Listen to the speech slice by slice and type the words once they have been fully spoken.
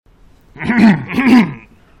Welcome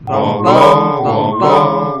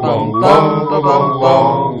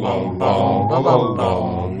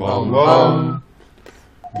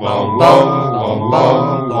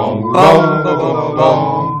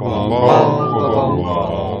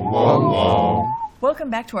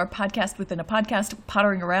back to our podcast within a podcast,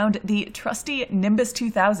 pottering around the trusty Nimbus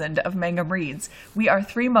 2000 of Mangum Reads. We are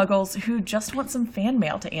three muggles who just want some fan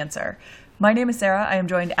mail to answer. My name is Sarah. I am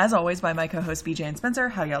joined, as always, by my co-hosts BJ and Spencer.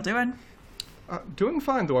 How y'all doing? Doing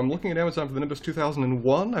fine, though. I'm looking at Amazon for the Nimbus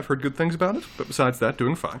 2001. I've heard good things about it, but besides that,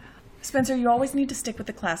 doing fine. Spencer, you always need to stick with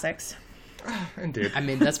the classics. Indeed. I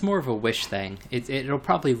mean, that's more of a wish thing. It'll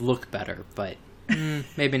probably look better, but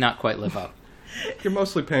maybe not quite live up. You're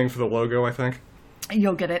mostly paying for the logo, I think.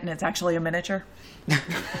 You'll get it, and it's actually a miniature.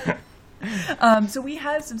 So we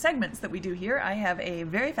have some segments that we do here. I have a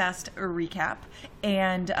very fast recap,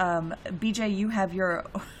 and BJ, you have your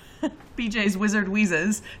BJ's Wizard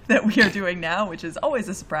Wheezes that we are doing now, which is always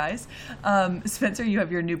a surprise. Spencer, you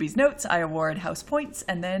have your newbies notes. I award house points,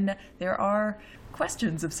 and then there are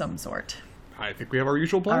questions of some sort. I think we have our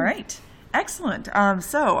usual plan. All right. Excellent.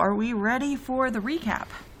 So are we ready for the recap?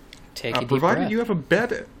 Take a deep provided breath. you have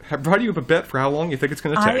a bet for how long you think it's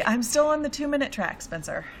going to take. I'm still on the 2-minute track,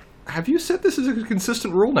 Spencer. Have you set this as a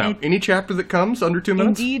consistent rule now? Any chapter that comes under 2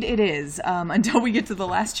 minutes? Indeed it is, until we get to the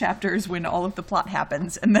last chapters when all of the plot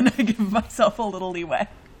happens, and then I give myself a little leeway.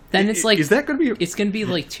 Then it's like, is that going to be... It's going to be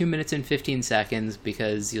like 2 minutes and 15 seconds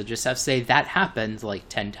because you'll just have to say that happened like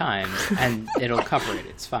 10 times and it'll cover it.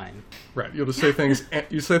 It's fine. Right, you'll just say things,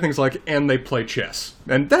 you say things like, and they play chess.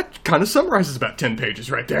 And that kind of summarizes about 10 pages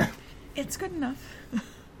right there. It's good enough.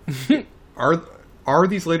 Are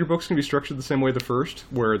these later books going to be structured the same way the first,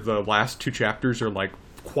 where the last 2 chapters are like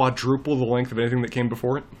quadruple the length of anything that came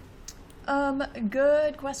before it?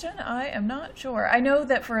 Good question. I am not sure. I know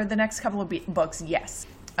that for the next couple of books, yes.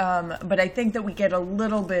 But I think that we get a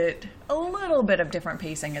little bit of different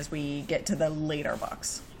pacing as we get to the later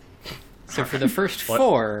books. So for the first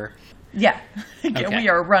 4... Yeah. Okay. We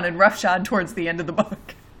are running roughshod towards the end of the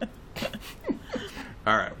book.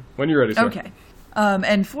 All right. When you're ready, sir. Okay.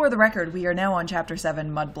 And for the record, we are now on Chapter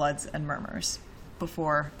 7, Mudbloods and Murmurs,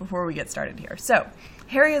 before we get started here. So,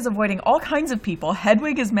 Harry is avoiding all kinds of people.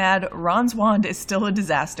 Hedwig is mad. Ron's wand is still a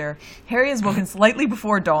disaster. Harry is woken slightly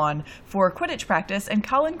before dawn for Quidditch practice, and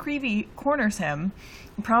Colin Creevey corners him,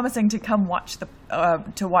 promising to come watch the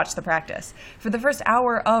practice. For the first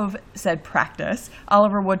hour of said practice,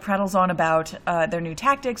 Oliver Wood prattles on about their new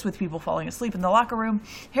tactics with people falling asleep in the locker room.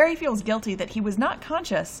 Harry feels guilty that he was not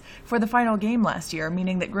conscious for the final game last year,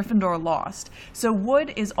 meaning that Gryffindor lost. So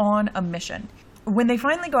Wood is on a mission. When they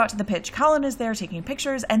finally go out to the pitch, Colin is there taking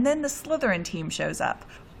pictures, and then the Slytherin team shows up.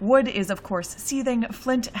 Wood is, of course, seething.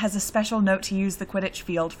 Flint has a special note to use the Quidditch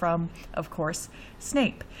field from, of course,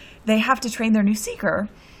 Snape. They have to train their new seeker,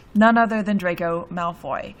 none other than Draco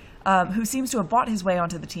Malfoy, who seems to have bought his way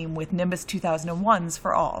onto the team with Nimbus 2001s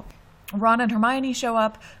for all. Ron and Hermione show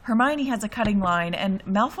up. Hermione has a cutting line, and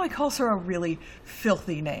Malfoy calls her a really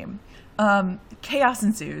filthy name. Chaos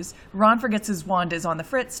ensues. Ron forgets his wand is on the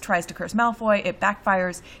fritz, tries to curse Malfoy. It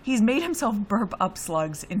backfires. He's made himself burp up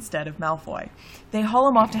slugs instead of Malfoy. They haul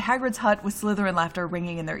him off to Hagrid's hut with Slytherin laughter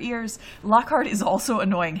ringing in their ears. Lockhart is also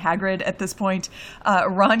annoying Hagrid at this point.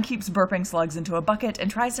 Ron keeps burping slugs into a bucket and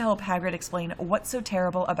tries to help Hagrid explain what's so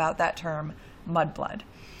terrible about that term, mudblood.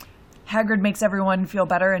 Hagrid makes everyone feel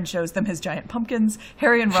better and shows them his giant pumpkins.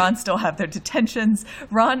 Harry and Ron still have their detentions.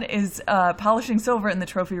 Ron is polishing silver in the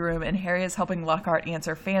trophy room, and Harry is helping Lockhart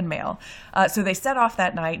answer fan mail. So they set off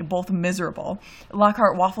that night, both miserable.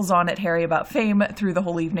 Lockhart waffles on at Harry about fame through the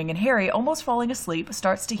whole evening, and Harry, almost falling asleep,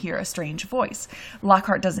 starts to hear a strange voice.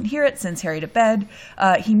 Lockhart doesn't hear it, sends Harry to bed.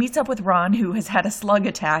 He meets up with Ron, who has had a slug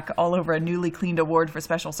attack all over a newly cleaned award for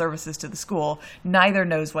special services to the school. Neither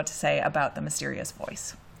knows what to say about the mysterious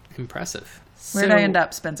voice. Impressive. Where'd I end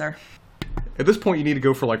up, Spencer? At this point, you need to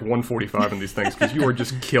go for like 145 in these things because you are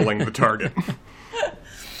just killing the target.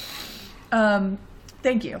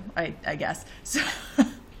 Thank you, I guess. So,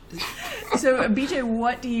 BJ,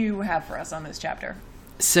 what do you have for us on this chapter?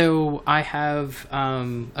 So I have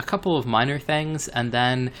a couple of minor things, and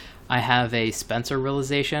then I have a Spencer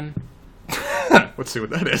realization. Let's see what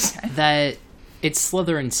that is. That it's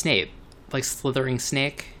Slytherin Snape, like slithering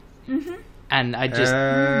snake. Mm-hmm. And I just...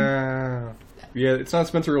 Yeah, it's not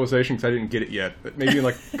Spencer realization because I didn't get it yet. But maybe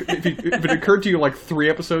like if it occurred to you like 3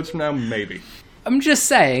 episodes from now, maybe. I'm just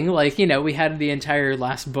saying, like, you know, we had the entire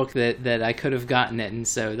last book that I could have gotten it, and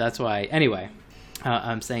so that's why. Anyway,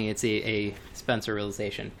 I'm saying it's a Spencer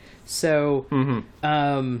realization. So,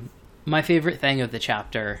 my favorite thing of the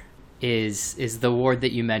chapter is the ward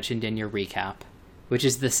that you mentioned in your recap, which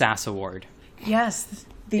is the SAS Award. Yes.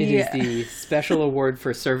 It is the special award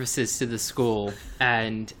for services to the school,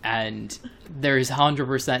 and there's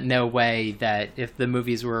 100% no way that if the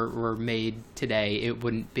movies were made today, it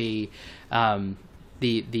wouldn't be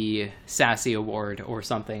the Sassy Award or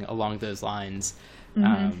something along those lines.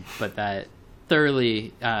 But that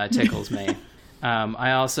thoroughly tickles me.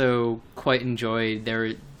 I also quite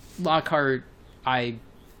enjoyed Lockhart. I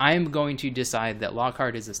am going to decide that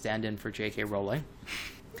Lockhart is a stand-in for J.K. Rowling.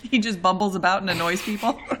 He just bumbles about and annoys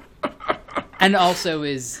people. And also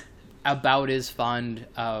is about as fond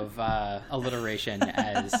of alliteration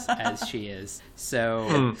as she is.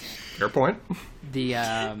 So, fair point. The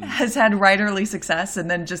has had writerly success and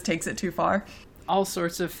then just takes it too far. All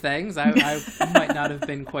sorts of things. I might not have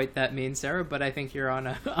been quite that mean, Sarah, but I think you're on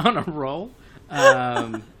a roll.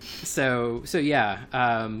 So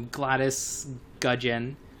yeah. Gladys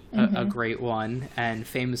Gudgeon, a great one, and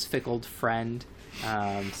Famous Fickled Friend.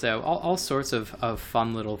 So all sorts of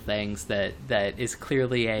fun little things that is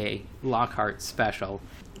clearly a Lockhart special.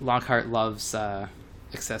 Lockhart loves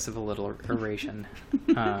excessive alliteration.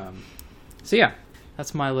 So yeah,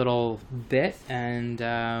 that's my little bit, and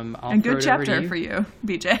I'll a good throw it over to chapter you. for you,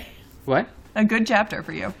 BJ. What? A good chapter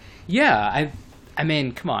for you. Yeah, I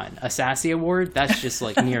mean, come on, a Sassy Award? That's just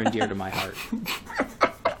like near and dear to my heart.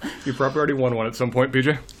 You probably already won one at some point,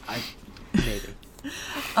 BJ. Maybe.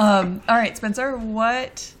 All right, Spencer,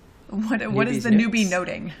 what is the newbie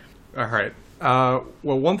noting? All right.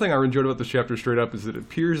 Well, one thing I enjoyed about this chapter straight up is that it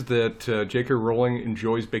appears that J.K. Rowling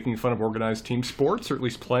enjoys making fun of organized team sports, or at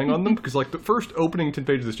least playing on them, because like the first opening 10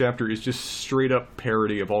 pages of this chapter is just straight up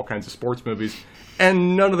parody of all kinds of sports movies,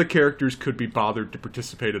 and none of the characters could be bothered to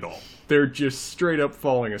participate at all. They're just straight up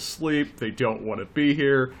falling asleep. They don't want to be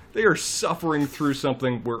here. They are suffering through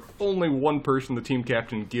something where only one person, the team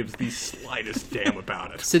captain, gives the slightest damn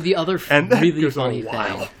about it. So the other really funny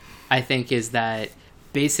thing, I think, is that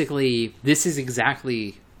basically this is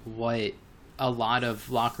exactly what a lot of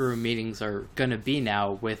locker room meetings are going to be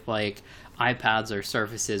now, with like iPads or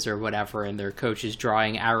Surfaces or whatever, and their coaches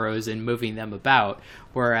drawing arrows and moving them about.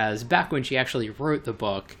 Whereas back when she actually wrote the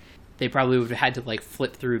book, they probably would have had to like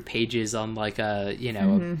flip through pages on like a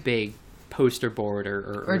a big poster board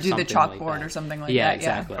or do the something chalkboard like or something like that. Yeah,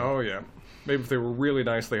 exactly. Oh yeah. Maybe if they were really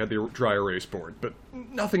nice, they had the dry erase board, but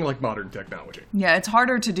nothing like modern technology. Yeah, it's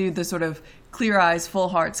harder to do the sort of clear eyes, full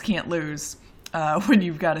hearts, can't lose when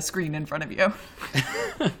you've got a screen in front of you.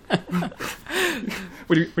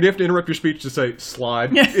 When you have to interrupt your speech to say slide,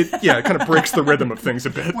 it kind of breaks the rhythm of things a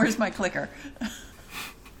bit. Where's my clicker?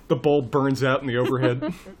 The bulb burns out in the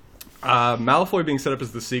overhead. Malfoy being set up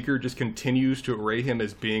as the Seeker just continues to array him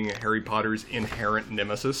as being Harry Potter's inherent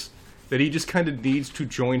nemesis. That he just kind of needs to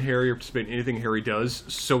join Harry or participate in anything Harry does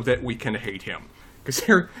so that we can hate him.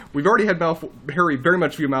 Because we've already had Harry very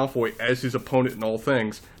much view Malfoy as his opponent in all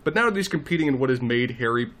things, but now that he's competing in what has made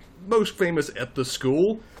Harry most famous at the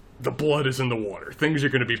school, the blood is in the water. Things are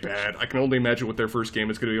going to be bad. I can only imagine what their first game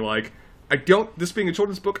is going to be like. This being a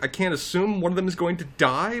children's book, I can't assume one of them is going to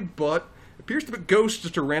die, but it appears to be ghosts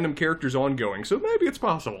just to random characters ongoing, so maybe it's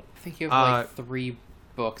possible. I think you have like 3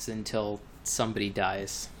 books until somebody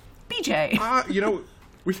dies. BJ.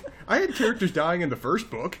 I had characters dying in the first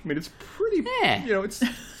book. I mean, it's pretty, it's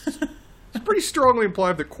pretty strongly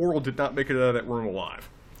implied that Quirrell did not make it out of that room alive.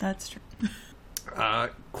 That's true.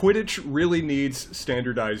 Quidditch really needs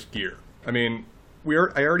standardized gear. I mean,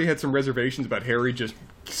 I already had some reservations about Harry just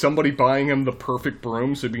somebody buying him the perfect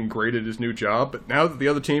broom so he can great at his new job, but now that the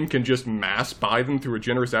other team can just mass buy them through a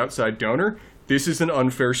generous outside donor, this is an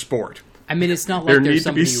unfair sport. I mean, it's not like there's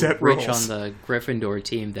somebody rich on the Gryffindor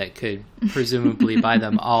team that could presumably buy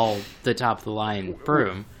them all the top-of-the-line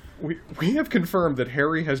broom. We have confirmed that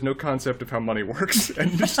Harry has no concept of how money works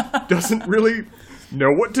and just doesn't really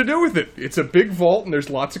know what to do with it. It's a big vault and there's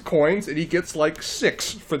lots of coins and he gets like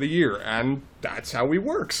 6 for the year, and that's how he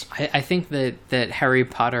works. I think that Harry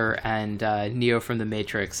Potter and Neo from the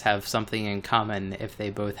Matrix have something in common if they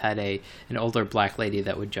both had an older black lady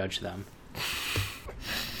that would judge them.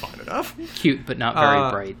 Fine enough. Cute, but not very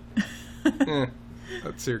bright.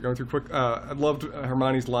 Let's see, going through quick. I loved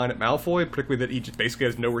Hermione's line at Malfoy, particularly that he just basically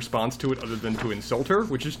has no response to it other than to insult her,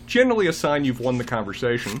 which is generally a sign you've won the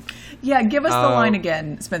conversation. Yeah, give us the line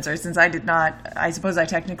again, Spencer, since I did not. I suppose I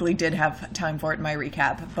technically did have time for it in my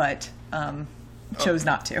recap, but chose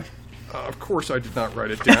not to. Of course I did not write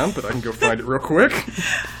it down, but I can go find it real quick.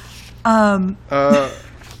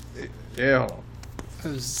 Yeah. It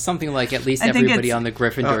was something like at least everybody on the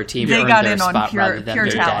Gryffindor team they earned got their in on spot pure, rather than pure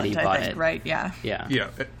their talent, daddy bought I think, it. right? Yeah. Yeah.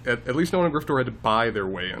 At least no one in Gryffindor had to buy their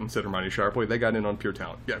way in, said Hermione sharply. They got in on pure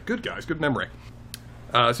talent. Yeah, good guys, good memory.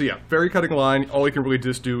 So yeah, very cutting line. All he can really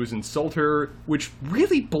just do is insult her, which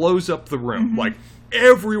really blows up the room. Like,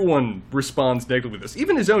 everyone responds negatively to this.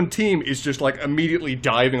 Even his own team is just, like, immediately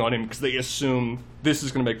diving on him because they assume this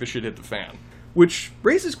is going to make the shit hit the fan. Which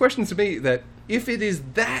raises questions to me that if it is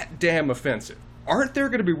that damn offensive, aren't there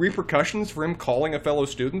going to be repercussions for him calling a fellow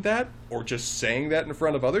student that? Or just saying that in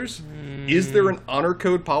front of others? Is there an honor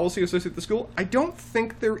code policy associated with the school? I don't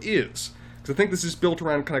think there is. Because I think this is built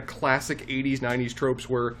around kind of classic 80s, 90s tropes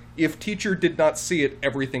where if teacher did not see it,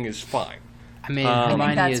 everything is fine. I mean,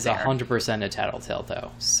 Hermione is 100% a tattletale,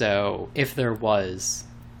 though. So if there was,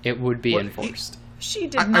 it would be enforced. She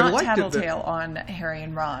did not tattletale on Harry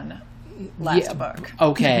and Ron last book.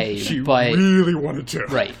 Okay, she but really wanted to.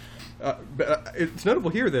 Right. But it's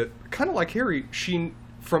notable here that, kind of like Harry, she,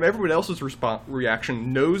 from everyone else's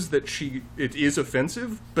reaction, knows that it is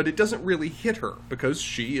offensive, but it doesn't really hit her, because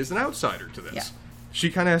she is an outsider to this. Yeah. She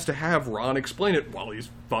kind of has to have Ron explain it while he's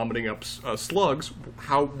vomiting up slugs,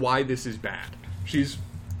 why this is bad. She's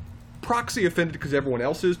proxy offended because everyone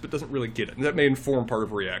else is, but doesn't really get it. And that may inform part of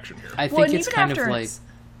her reaction here. I think it's kind of like...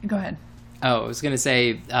 Go ahead. Oh, I was going to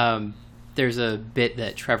say, there's a bit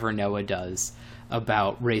that Trevor Noah does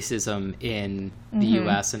about racism in the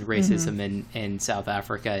U.S. and racism in South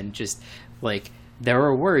Africa, and just, like, there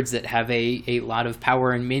are words that have a lot of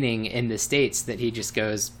power and meaning in the States that he just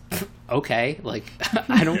goes, okay, like,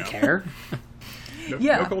 I don't care.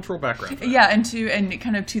 No cultural background. Yeah, and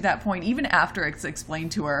kind of to that point, even after it's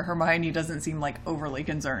explained to her, Hermione doesn't seem, like, overly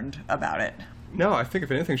concerned about it. No, I think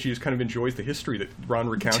if anything, she just kind of enjoys the history that Ron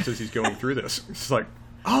recounts as he's going through this. It's like,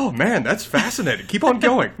 oh man, that's fascinating. Keep on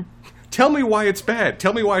going. Tell me why it's bad.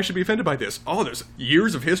 Tell me why I should be offended by this. Oh, there's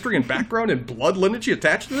years of history and background and blood lineage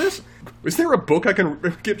attached to this? Is there a book I can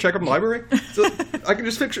check up in the library? So I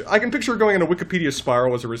can picture her going on a Wikipedia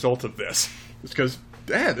spiral as a result of this. It's because,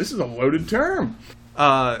 this is a loaded term.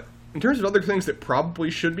 In terms of other things that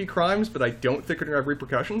probably should be crimes, but I don't think are going to have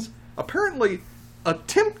repercussions, apparently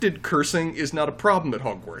attempted cursing is not a problem at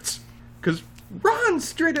Hogwarts. Because Ron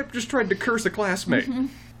straight up just tried to curse a classmate.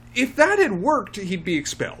 If that had worked, he'd be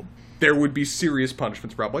expelled. There would be serious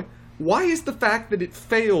punishments, probably. Why is the fact that it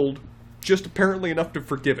failed just apparently enough to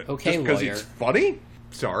forgive it? Okay, just because it's funny?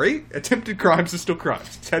 Sorry. Attempted crimes is still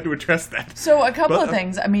crimes. Just had to address that. So a couple of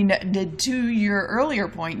things. I mean, to your earlier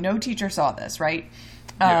point, no teacher saw this, right?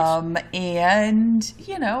 Yes. And,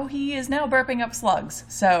 he is now burping up slugs.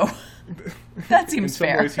 So that seems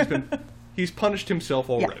fair. In some ways, he's punished himself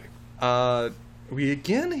already. Yeah. We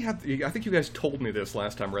again have... I think you guys told me this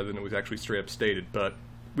last time rather than it was actually straight up stated, but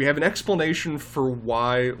we have an explanation for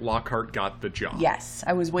why Lockhart got the job. Yes,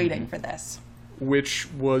 I was waiting for this. Which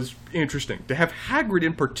was interesting. To have Hagrid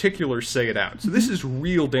in particular say it out. So this is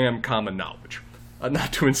real damn common knowledge.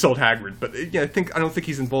 Not to insult Hagrid, but I don't think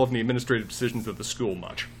he's involved in the administrative decisions of the school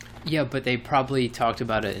much. Yeah, but they probably talked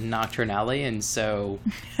about it in Nocturne Alley, and so...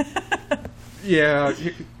 Yeah,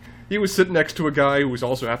 he was sitting next to a guy who was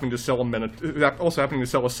also happening to sell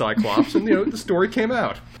a Cyclops, and the story came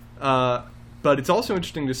out. But it's also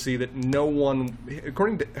interesting to see that no one,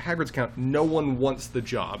 according to Hagrid's account, no one wants the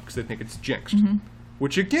job because they think it's jinxed.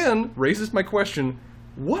 Which again raises my question: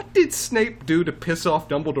 what did Snape do to piss off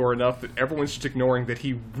Dumbledore enough that everyone's just ignoring that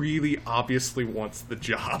he really obviously wants the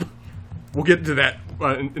job? We'll get into that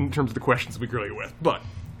in terms of the questions we agree with, but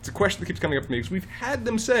it's a question that keeps coming up for me because we've had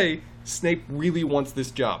them say Snape really wants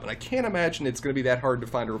this job, and I can't imagine it's going to be that hard to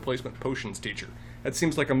find a replacement potions teacher. That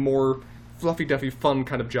seems like a more fluffy-duffy fun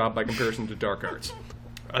kind of job by comparison to dark arts.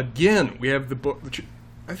 Again, we have the book...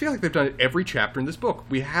 I feel like they've done it every chapter in this book.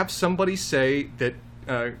 We have somebody say that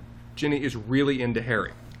Ginny is really into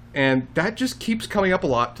Harry. And that just keeps coming up a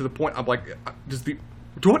lot to the point I'm like, to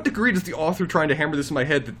what degree does the author trying to hammer this in my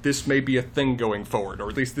head that this may be a thing going forward, or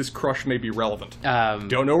at least this crush may be relevant?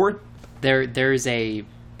 Don't know where... There's a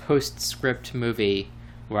postscript movie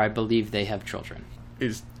where I believe they have children.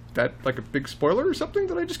 Is that like a big spoiler or something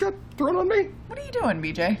that I just got thrown on me? What are you doing,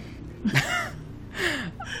 BJ?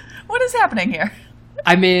 What is happening here?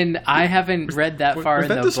 I mean, I haven't read that far in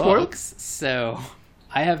the books, spoil? so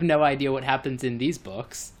I have no idea what happens in these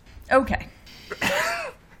books. Okay.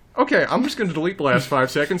 Okay, I'm just going to delete the last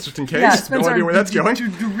 5 seconds just in case. Yeah, Spencer, no idea where that's going. To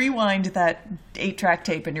rewind that 8-track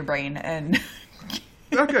tape in your brain and...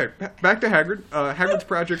 Okay, back to Hagrid. Hagrid's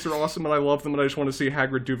projects are awesome, and I love them, and I just want to see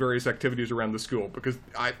Hagrid do various activities around the school, because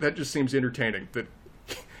that just seems entertaining. That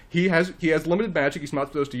he has limited magic he's not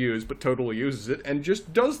supposed to use, but totally uses it, and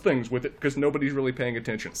just does things with it, because nobody's really paying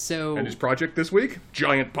attention. And his project this week?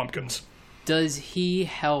 Giant pumpkins. Does he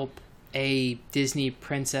help a Disney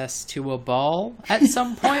princess to a ball at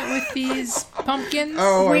some point with these pumpkins?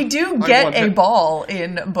 We do get a ball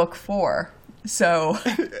in book 4. So,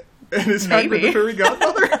 And is Maybe. Hagrid the fairy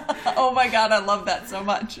godmother? oh my god, I love that so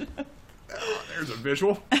much. There's a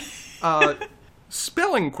visual.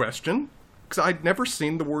 Spelling question, because I'd never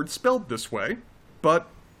seen the word spelled this way, but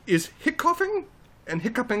is hiccoughing and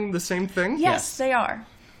hiccuping the same thing? Yes, they are.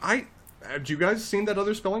 Had you guys seen that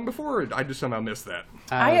other spelling before, or I just somehow missed that?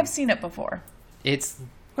 I have seen it before. It's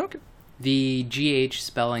Okay. the GH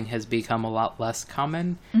spelling has become a lot less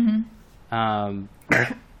common,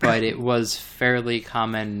 but it was fairly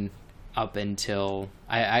common up until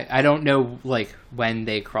I don't know like when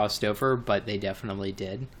they crossed over, but they definitely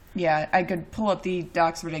did. Yeah, I could pull up the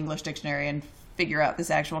Oxford English Dictionary and figure out this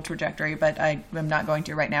actual trajectory, but I am not going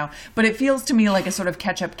to right now. But it feels to me like a sort of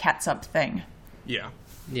ketchup catsup thing. Yeah.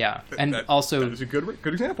 Yeah, and also that is a good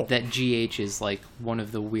example. that GH is like one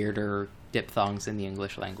of the weirder diphthongs in the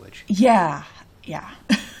English language. Yeah.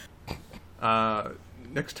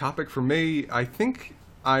 Next topic for me, I think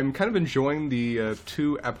I'm kind of enjoying the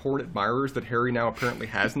two abhorrent admirers that Harry now apparently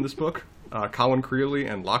has in this book, Colin Creeley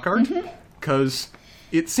and Lockhart, because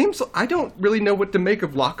it seems I don't really know what to make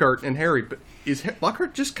of Lockhart and Harry, but is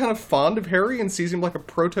Lockhart just kind of fond of Harry and sees him like a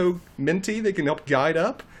proto-mentee they can help guide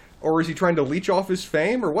up? Or is he trying to leech off his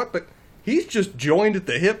fame, or what? But he's just joined at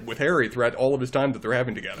the hip with Harry throughout all of his time that they're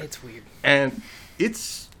having together. It's weird. And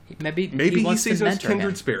it's... Maybe he wants sees to him as mentor kindred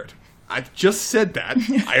him. spirit. I just said that.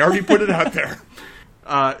 I already put it out there.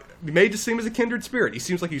 He may just see him as a kindred spirit. He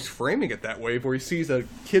seems like he's framing it that way, where he sees a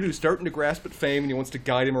kid who's starting to grasp at fame, and he wants to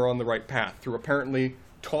guide him on the right path through apparently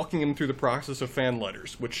talking him through the process of fan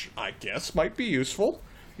letters, which I guess might be useful,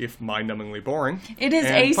 if mind-numbingly boring. It is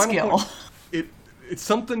And a final skill. point, it's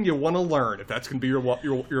something you want to learn if that's going to be your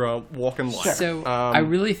walk in life. So I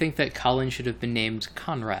really think that Colin should have been named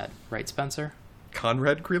Conrad, right, Spencer?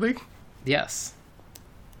 Conrad Creeley? Yes.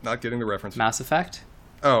 Not getting the reference. Mass Effect?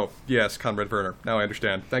 Oh, yes, Conrad Werner. Now I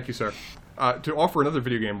understand. Thank you, sir. To offer another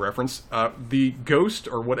video game reference, the ghost,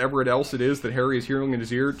 or whatever else it is that Harry is hearing in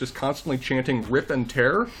his ear, just constantly chanting rip and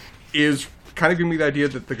tear, is kind of giving me the idea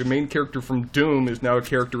that the main character from Doom is now a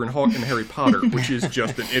character in Harry Potter, which is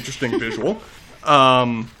just an interesting visual.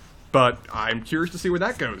 But I'm curious to see where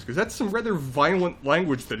that goes, because that's some rather violent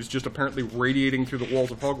language that is just apparently radiating through the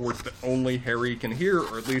walls of Hogwarts that only Harry can hear,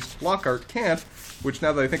 or at least Lockhart can't, which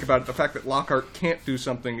now that I think about it, the fact that Lockhart can't do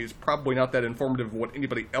something is probably not that informative of what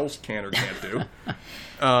anybody else can or can't do.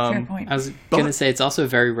 Fair point. I was going to say, it's also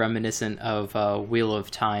very reminiscent of a Wheel of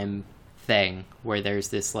Time thing, where there's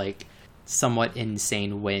this, like, somewhat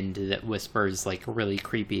insane wind that whispers, like, really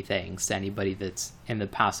creepy things to anybody that's in the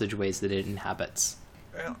passageways that it inhabits.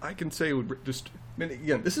 Well, I can say,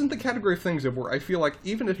 again, this isn't the category of things where I feel like,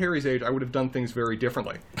 even at Harry's age, I would have done things very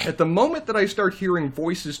differently. At the moment that I start hearing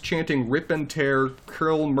voices chanting rip and tear,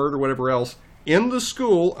 kill, murder, whatever else, in the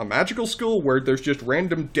school, a magical school where there's just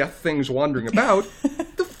random death things wandering about,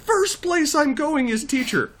 the first place I'm going is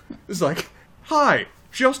teacher. It's like, hi,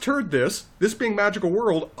 just heard this being magical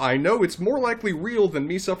world, I know it's more likely real than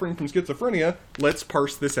me suffering from schizophrenia, let's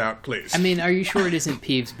parse this out, please. I mean, are you sure it isn't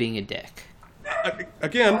Peeves being a dick?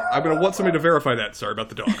 Again, I'm going to want somebody to verify that. Sorry about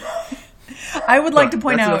the dog. I would like to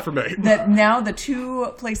point that's out enough for me. that now the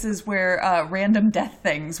two places where random death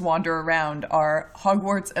things wander around are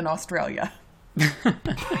Hogwarts and Australia.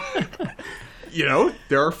 You know,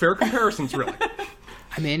 there are fair comparisons, really.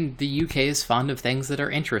 I mean, the UK is fond of things that are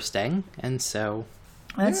interesting, and so...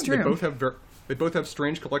 That's true. They both have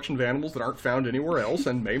strange collection of animals that aren't found anywhere else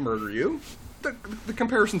and may murder you. The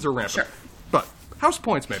comparisons are rampant. Sure. But house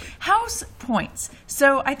points, maybe. House points.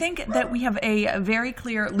 So I think that we have a very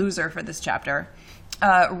clear loser for this chapter.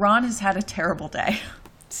 Ron has had a terrible day.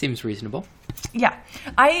 Seems reasonable. Yeah.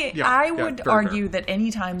 I would very argue that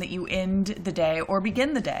any time that you end the day or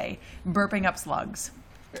begin the day burping up slugs.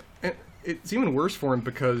 And it's even worse for him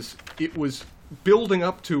because it was building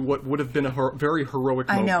up to what would have been a very heroic moment.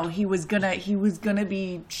 I know, he was gonna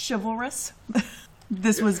be chivalrous.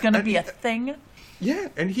 This was gonna be a thing. Yeah,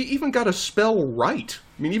 and he even got a spell right.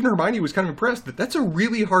 I mean, even Hermione was kind of impressed that that's a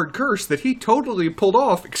really hard curse that he totally pulled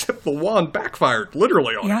off, except the wand backfired,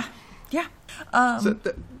 literally on him. Yeah. So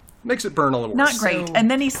that makes it burn all the worse. Not great.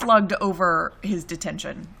 And then he slugged over his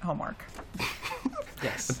detention homework.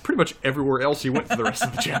 Yes. Pretty much everywhere else he went for the rest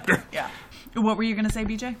of the chapter. Yeah. What were you going to say,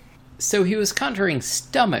 BJ? So he was conjuring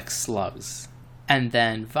stomach slugs and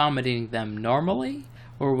then vomiting them normally?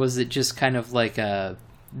 Or was it just kind of like a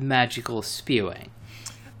magical spewing?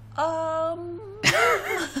 I'm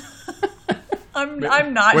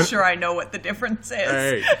not sure I know what the difference is.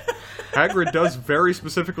 Hey, Hagrid does very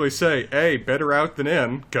specifically say, hey, better out than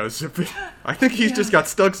in, because I think he's just got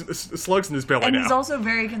slugs in his belly And now. he's also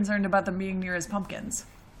very concerned about them being near his pumpkins.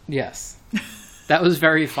 Yes. That was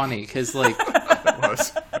very funny, because, like...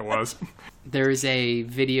 It was. There's a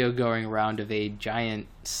video going around of a giant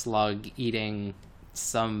slug eating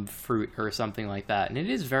some fruit or something like that, and it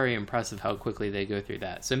is very impressive how quickly they go through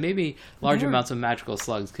that. So maybe large amounts of magical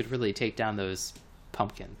slugs could really take down those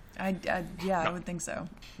pumpkins. I would think so.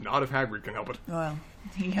 Not if Hagrid can help it. Well,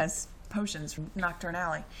 he has potions from Nocturne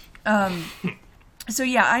Alley. So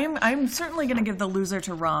yeah, I'm certainly going to give the loser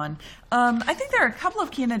to Ron. I think there are a couple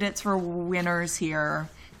of candidates for winners here,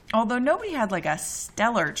 although nobody had like a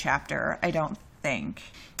stellar chapter, I don't think.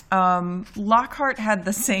 Lockhart had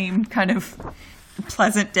the same kind of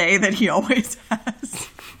pleasant day that he always has.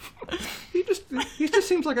 He just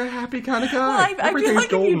seems like a happy kind of guy. Well, I feel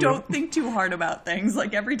like if you don't think too hard about things,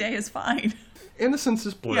 like every day is fine. Innocence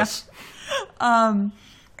is bliss. Yeah.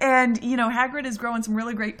 And, you know, Hagrid is growing some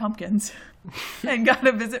really great pumpkins and got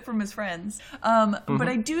a visit from his friends. But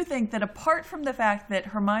I do think that apart from the fact that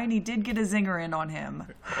Hermione did get a zinger in on him,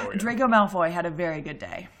 Draco Malfoy had a very good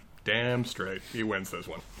day. Damn straight. He wins this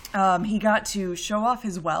one. He got to show off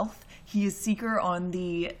his wealth. He is Seeker on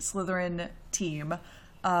the Slytherin team.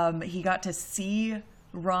 He got to see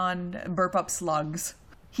Ron burp up slugs.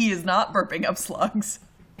 He is not burping up slugs.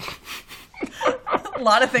 A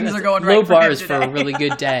lot of things are going right Low for him bars today. for a really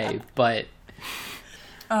good day, but...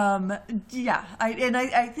 Yeah,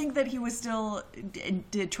 I think that he was still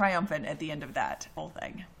did triumphant at the end of that whole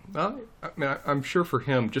thing. Well, I mean, I'm sure for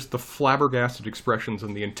him, just the flabbergasted expressions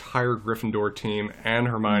on the entire Gryffindor team and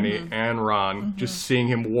Hermione and Ron, just seeing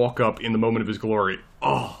him walk up in the moment of his glory.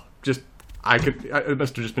 Oh, just, it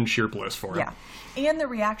must have just been sheer bliss for him. Yeah. And the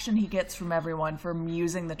reaction he gets from everyone from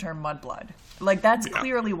using the term mudblood. Like, that's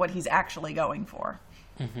clearly what he's actually going for.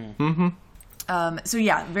 So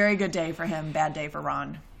yeah, very good day for him, bad day for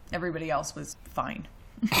Ron. Everybody else was fine.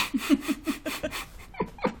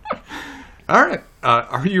 All right.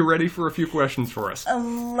 Are you ready for a few questions for us?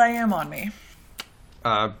 Lay 'em on me.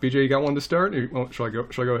 BJ, you got one to start? Shall I go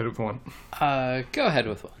ahead with one? Go ahead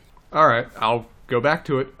with one. All right. I'll go back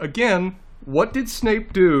to it. Again, what did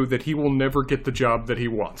Snape do that he will never get the job that he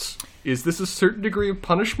wants? Is this a certain degree of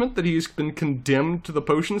punishment that he's been condemned to the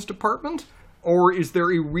potions department? Or is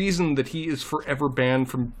there a reason that he is forever banned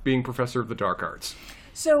from being Professor of the Dark Arts?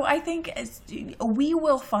 So I think we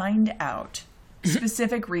will find out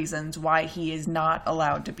specific reasons why he is not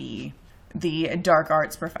allowed to be the dark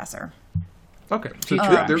arts professor. Okay, so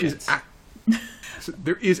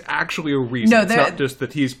there is actually a reason. No, it's not just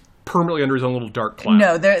that he's permanently under his own little dark cloud.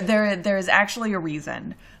 No, there is actually a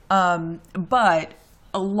reason. But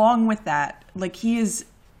along with that, like he is,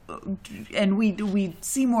 and we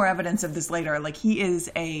see more evidence of this later. Like he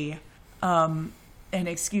is and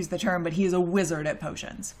excuse the term, but he is a wizard at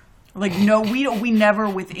potions. Like no, we never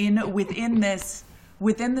within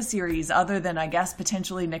the series, other than I guess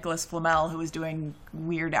potentially Nicholas Flamel, who is doing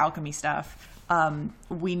weird alchemy stuff.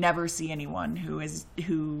 We never see anyone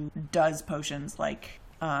who does potions like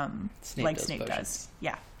Snape does.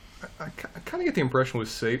 Yeah. I kind of get the impression with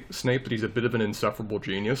Snape that he's a bit of an insufferable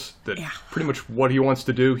genius. That pretty much what he wants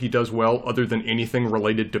to do, he does well, other than anything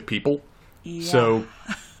related to people. Yeah. So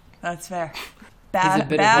that's fair. Bad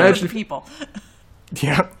with people.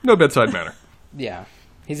 Yeah, no bedside manner. Yeah.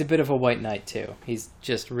 He's a bit of a white knight, too. He's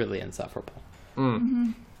just really insufferable.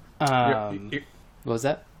 What was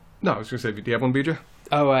that? No, I was going to say, do you have one, BJ?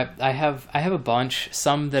 Oh, I have a bunch.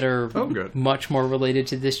 Some that are much more related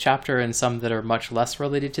to this chapter, and some that are much less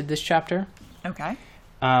related to this chapter. Okay.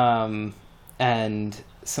 And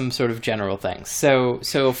some sort of general things. So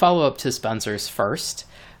follow up to Spencer's first.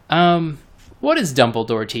 What does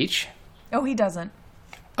Dumbledore teach? Oh, he doesn't.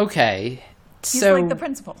 Okay. He's like the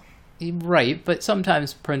principal. Right, but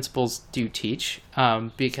sometimes principals do teach,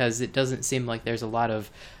 because it doesn't seem like there's a lot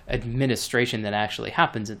of administration that actually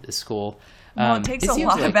happens at this school. Well, it takes a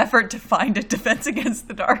lot of effort to find a Defense Against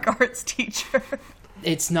the Dark Arts teacher.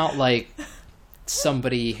 It's not like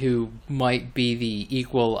somebody who might be the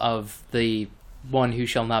equal of the one who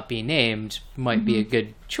shall not be named might be a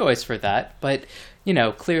good choice for that, but, you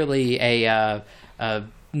know, clearly a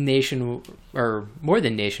nation, or more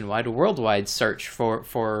than nationwide, a worldwide search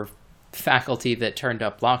for faculty that turned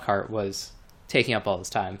up Lockhart was taking up all his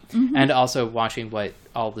time, and also watching what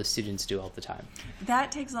all the students do all the time.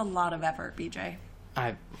 That takes a lot of effort, BJ.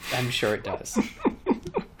 I'm sure it does.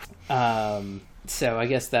 So I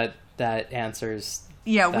guess that answers.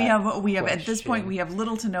 Yeah, we have at this point we have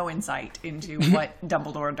little to no insight into what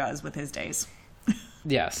Dumbledore does with his days.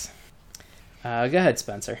 Yes. Go ahead,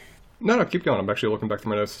 Spencer. No, keep going. I'm actually looking back through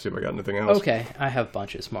my notes to see if I got anything else. Okay, I have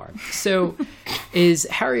bunches more. So, is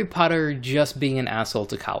Harry Potter just being an asshole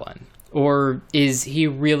to Colin? Or is he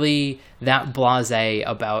really that blasé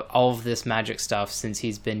about all of this magic stuff since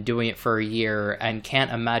he's been doing it for a year and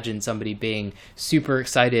can't imagine somebody being super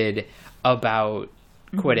excited about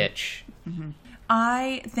Quidditch? Mm-hmm.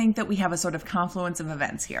 I think that we have a sort of confluence of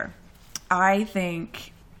events here. I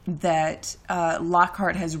think that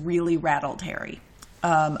Lockhart has really rattled Harry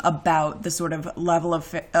about the sort of level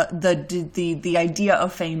of the idea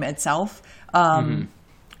of fame itself.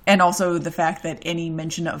 And also the fact that any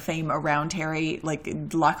mention of fame around Harry, like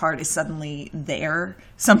Lockhart is suddenly there.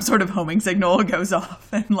 Some sort of homing signal goes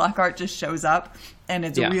off and Lockhart just shows up and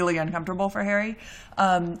it's really uncomfortable for Harry.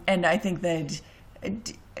 And I think that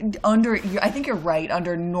I think you're right.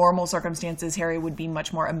 Under normal circumstances, Harry would be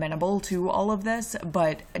much more amenable to all of this,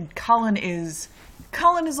 but Colin is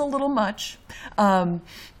a little much.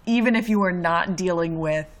 Even if you are not dealing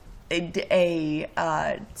with a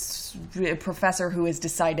professor who has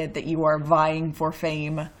decided that you are vying for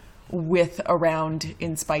fame with around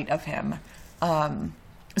in spite of him.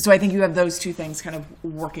 So I think you have those two things kind of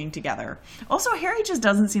working together. Also, Harry just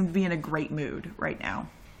doesn't seem to be in a great mood right now.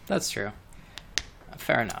 That's true.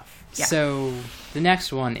 Fair enough. Yeah. So the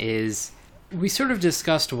next one is, we sort of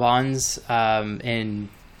discussed wands in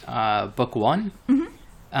book one.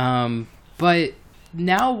 But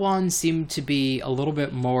now wands seem to be a little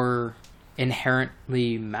bit more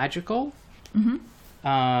inherently magical.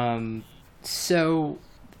 So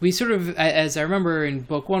we sort of, as I remember in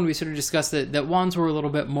book one, we sort of discussed that wands were a little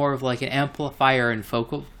bit more of like an amplifier and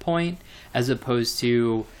focal point, as opposed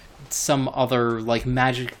to some other like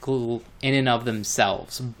magical in and of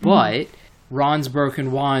themselves. But Ron's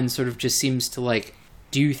broken wand sort of just seems to like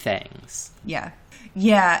do things. Yeah,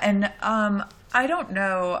 and I don't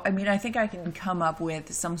know. I mean, I think I can come up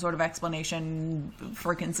with some sort of explanation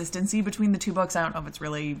for consistency between the two books. I don't know if it's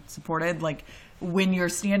really supported. Like, when you're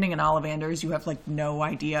standing in Ollivanders, you have, like, no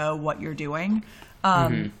idea what you're doing.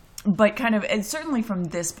 But kind of, and certainly from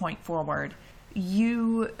this point forward,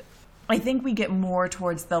 I think we get more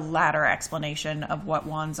towards the latter explanation of what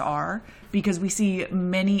wands are, because we see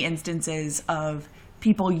many instances of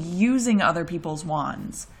people using other people's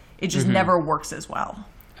wands. It just never works as well.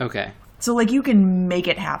 Okay. So, like, you can make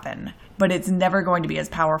it happen, but it's never going to be as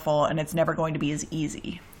powerful, and it's never going to be as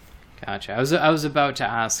easy. Gotcha. I was about to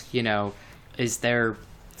ask, is there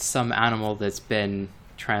some animal that's been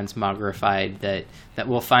transmogrified that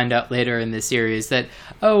we'll find out later in the series that,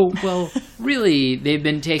 oh, well, really, they've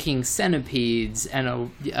been taking centipedes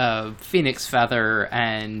and a phoenix feather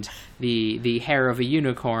and the hair of a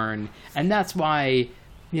unicorn, and that's why,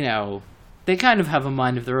 they kind of have a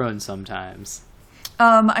mind of their own sometimes.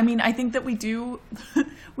 I mean, I think that we do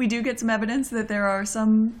get some evidence that there are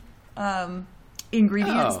some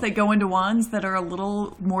ingredients that go into wands that are a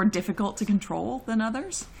little more difficult to control than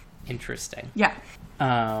others. Interesting. Yeah.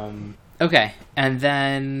 Okay, and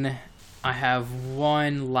then I have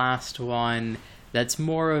one last one that's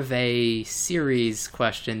more of a series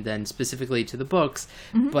question than specifically to the books,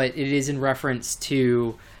 but it is in reference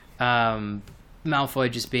to Malfoy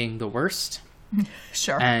just being the worst.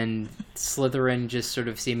 Sure. And Slytherin just sort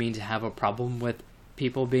of seeming to have a problem with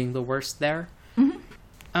people being the worst there.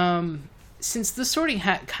 Since the Sorting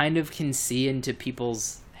Hat kind of can see into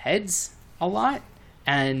people's heads a lot,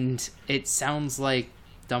 and it sounds like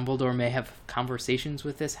Dumbledore may have conversations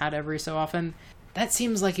with this hat every so often, that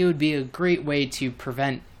seems like it would be a great way to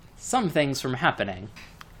prevent some things from happening.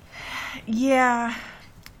 Yeah,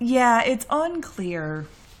 it's unclear.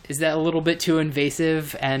 Is that a little bit too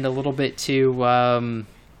invasive and a little bit too,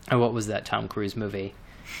 what was that Tom Cruise movie?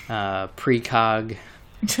 Precog.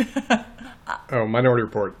 Oh, Minority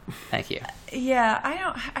Report. Thank you. Yeah,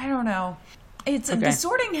 I don't know. It's okay. The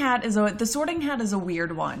Sorting Hat is a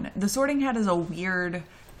weird one. The Sorting Hat is a weird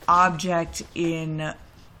object in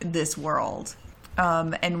this world.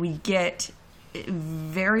 And we get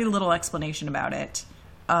very little explanation about it.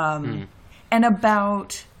 And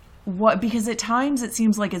about what, because at times it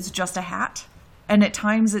seems like it's just a hat, and at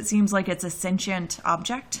times it seems like it's a sentient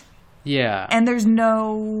object. Yeah. And there's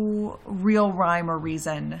no real rhyme or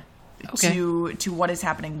reason to what is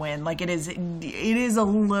happening when. Like, it is a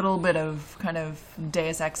little bit of kind of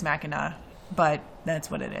Deus Ex Machina, but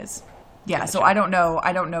that's what it is. Yeah, gotcha. So I don't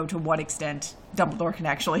know to what extent Dumbledore can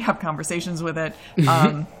actually have conversations with it.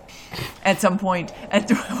 At some point,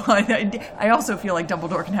 I also feel like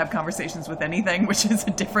Dumbledore can have conversations with anything, which is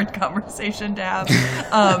a different conversation to have.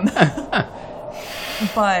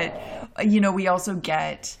 But, we also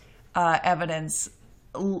get evidence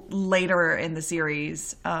later in the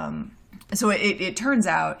series So it turns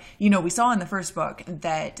out, we saw in the first book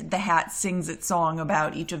that the hat sings its song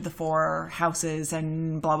about each of the 4 houses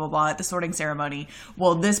and blah, blah, blah at the sorting ceremony.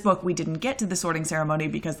 Well, this book, we didn't get to the sorting ceremony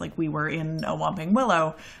because, we were in a Whomping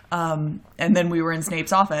Willow, and then we were in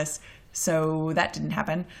Snape's office, so that didn't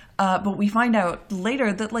happen. But we find out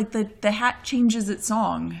later that, the hat changes its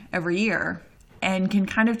song every year and can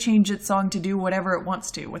kind of change its song to do whatever it wants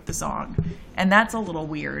to with the song. And that's a little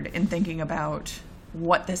weird in thinking about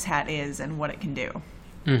what this hat is and what it can do.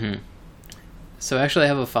 Mm-hmm. So actually I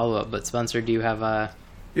have a follow-up, but Spencer, do you have a...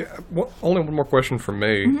 Yeah, only one more question from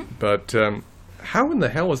me, but how in the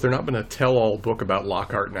hell has there not been a tell-all book about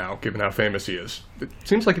Lockhart now, given how famous he is? It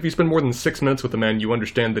seems like if you spend more than 6 minutes with the man, you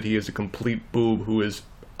understand that he is a complete boob who has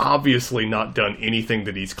obviously not done anything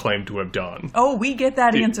that he's claimed to have done. Oh, we get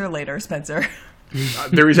that answer later, Spencer.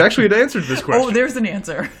 There is actually an answer to this question. Oh, there's an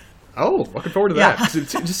answer. Oh, looking forward to that. It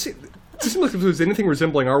seems like if there was anything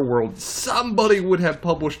resembling our world, somebody would have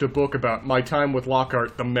published a book about my time with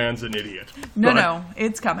Lockhart, the man's an idiot. No,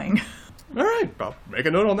 it's coming. All right, I'll make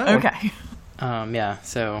a note on that Okay. Yeah,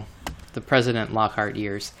 so the President Lockhart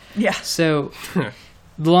years. Yeah. So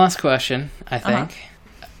the last question, I think,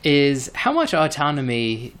 is how much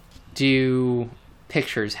autonomy do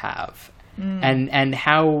pictures have? And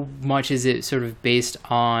how much is it sort of based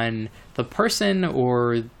on the person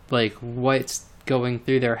or, what's going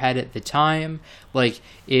through their head at the time?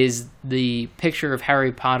 Is the picture of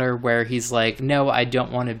Harry Potter where he's like, no, I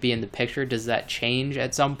don't want to be in the picture, does that change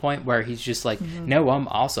at some point where he's just like, no, I'm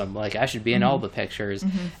awesome, I should be in all the pictures?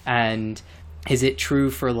 And is it true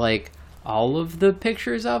for all of the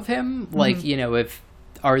pictures of him? If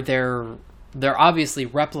they're obviously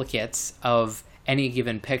replicates of any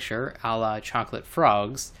given picture, a la Chocolate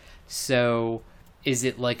Frogs, so is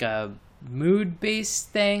it a mood-based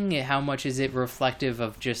thing? How much is it reflective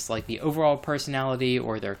of just the overall personality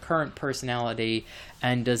or their current personality?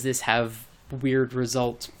 And does this have weird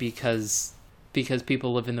results because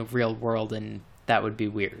people live in the real world and that would be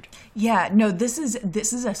weird? Yeah, no, this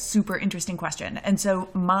is a super interesting question. And so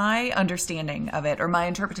my understanding of it, or my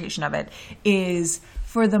interpretation of it, is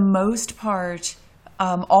for the most part,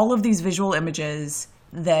 all of these visual images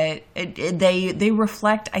that they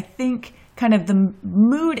reflect, I think, kind of the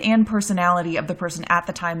mood and personality of the person at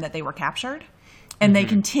the time that they were captured. And they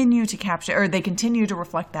continue to capture, or they continue to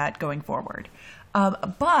reflect that going forward.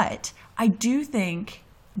 But I do think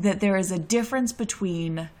that there is a difference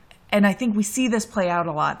between, and I think we see this play out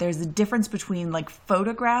a lot, there's a difference between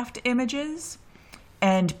photographed images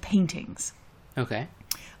and paintings. Okay.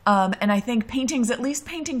 And I think paintings, at least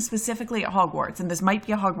paintings specifically at Hogwarts, and this might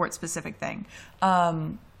be a Hogwarts specific thing,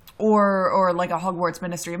 or a Hogwarts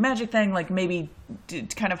Ministry of Magic thing, maybe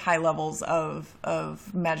kind of high levels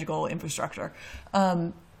of magical infrastructure.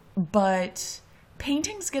 But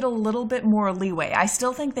paintings get a little bit more leeway. I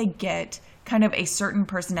still think they get kind of a certain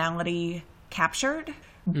personality captured.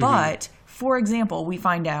 But, for example, we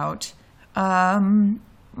find out,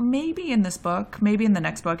 maybe in this book, maybe in the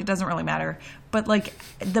next book, it doesn't really matter, but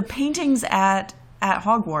the paintings at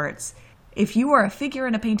Hogwarts, if you are a figure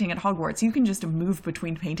in a painting at Hogwarts, you can just move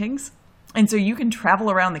between paintings. And so you can travel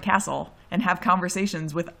around the castle and have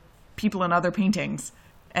conversations with people in other paintings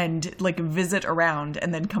and visit around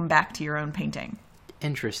and then come back to your own painting.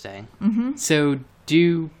 Interesting. So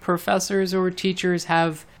do professors or teachers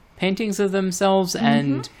have paintings of themselves,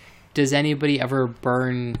 and does anybody ever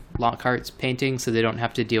burn Lockhart's painting so they don't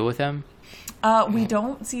have to deal with him? We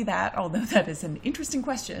don't see that, although that is an interesting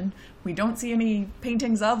question. We don't see any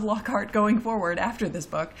paintings of Lockhart going forward after this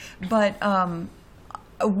book. But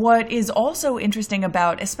what is also interesting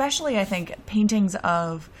about, especially I think, paintings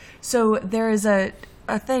of... So there is a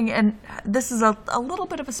thing, and this is a little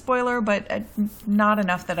bit of a spoiler, but not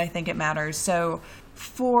enough that I think it matters. So,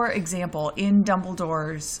 for example, in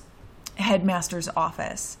Dumbledore's headmaster's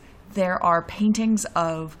office, there are paintings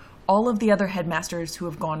of all of the other headmasters who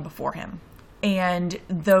have gone before him. And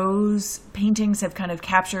those paintings have kind of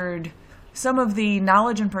captured some of the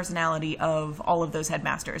knowledge and personality of all of those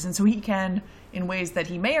headmasters. And so he can, in ways that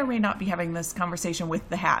he may or may not be having this conversation with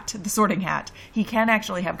the hat, the sorting hat, he can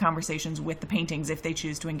actually have conversations with the paintings if they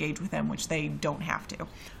choose to engage with him, which they don't have to.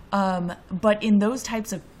 But in those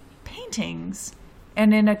types of paintings,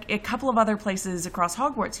 and in a couple of other places across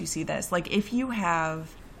Hogwarts you see this, if you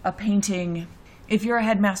have a painting... If you're a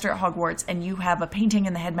headmaster at Hogwarts and you have a painting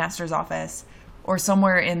in the headmaster's office or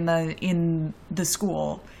somewhere in the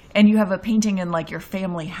school, and you have a painting in your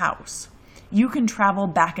family house, you can travel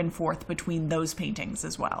back and forth between those paintings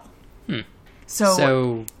as well.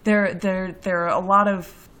 So there are a lot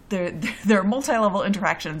of there are multi-level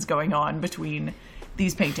interactions going on between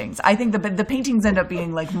these paintings. I think the paintings end up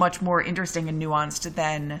being like much more interesting and nuanced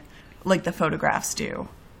than like the photographs do.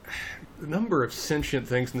 The number of sentient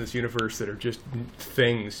things in this universe that are just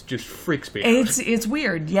things just freaks me out. It's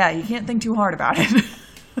weird. Yeah, you can't think too hard about it.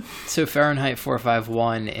 So Fahrenheit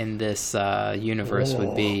 451 in this universe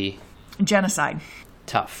would be genocide.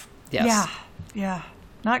 Tough. Yes. Yeah.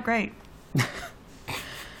 Not great.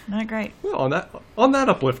 Not great. Well, on that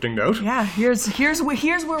uplifting note. Yeah, here's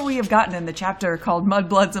where we have gotten in the chapter called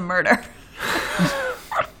Mudbloods and Murder.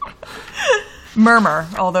 Murmur,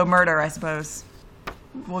 although murder, I suppose.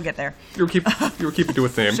 We'll get there. You were keeping to a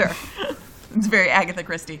theme. Sure. It's very Agatha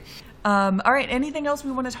Christie. All right, anything else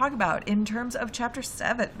we want to talk about in terms of Chapter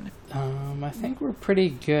 7? I think we're pretty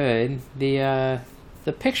good. The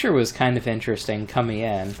picture was kind of interesting coming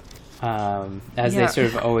in, as they sort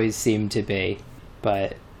of always seem to be,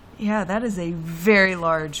 but... Yeah, that is a very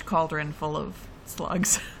large cauldron full of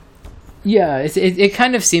slugs. Yeah, it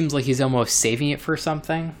kind of seems like he's almost saving it for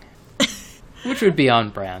something, which would be on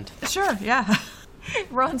brand. Sure, yeah.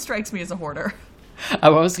 Ron strikes me as a hoarder. I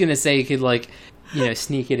was going to say you could, like,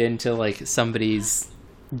 sneak it into, like, somebody's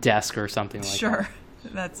desk or something like that. Sure,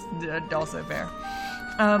 that's also fair.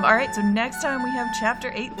 All right, so next time we have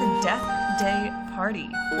Chapter 8, The Death Day Party.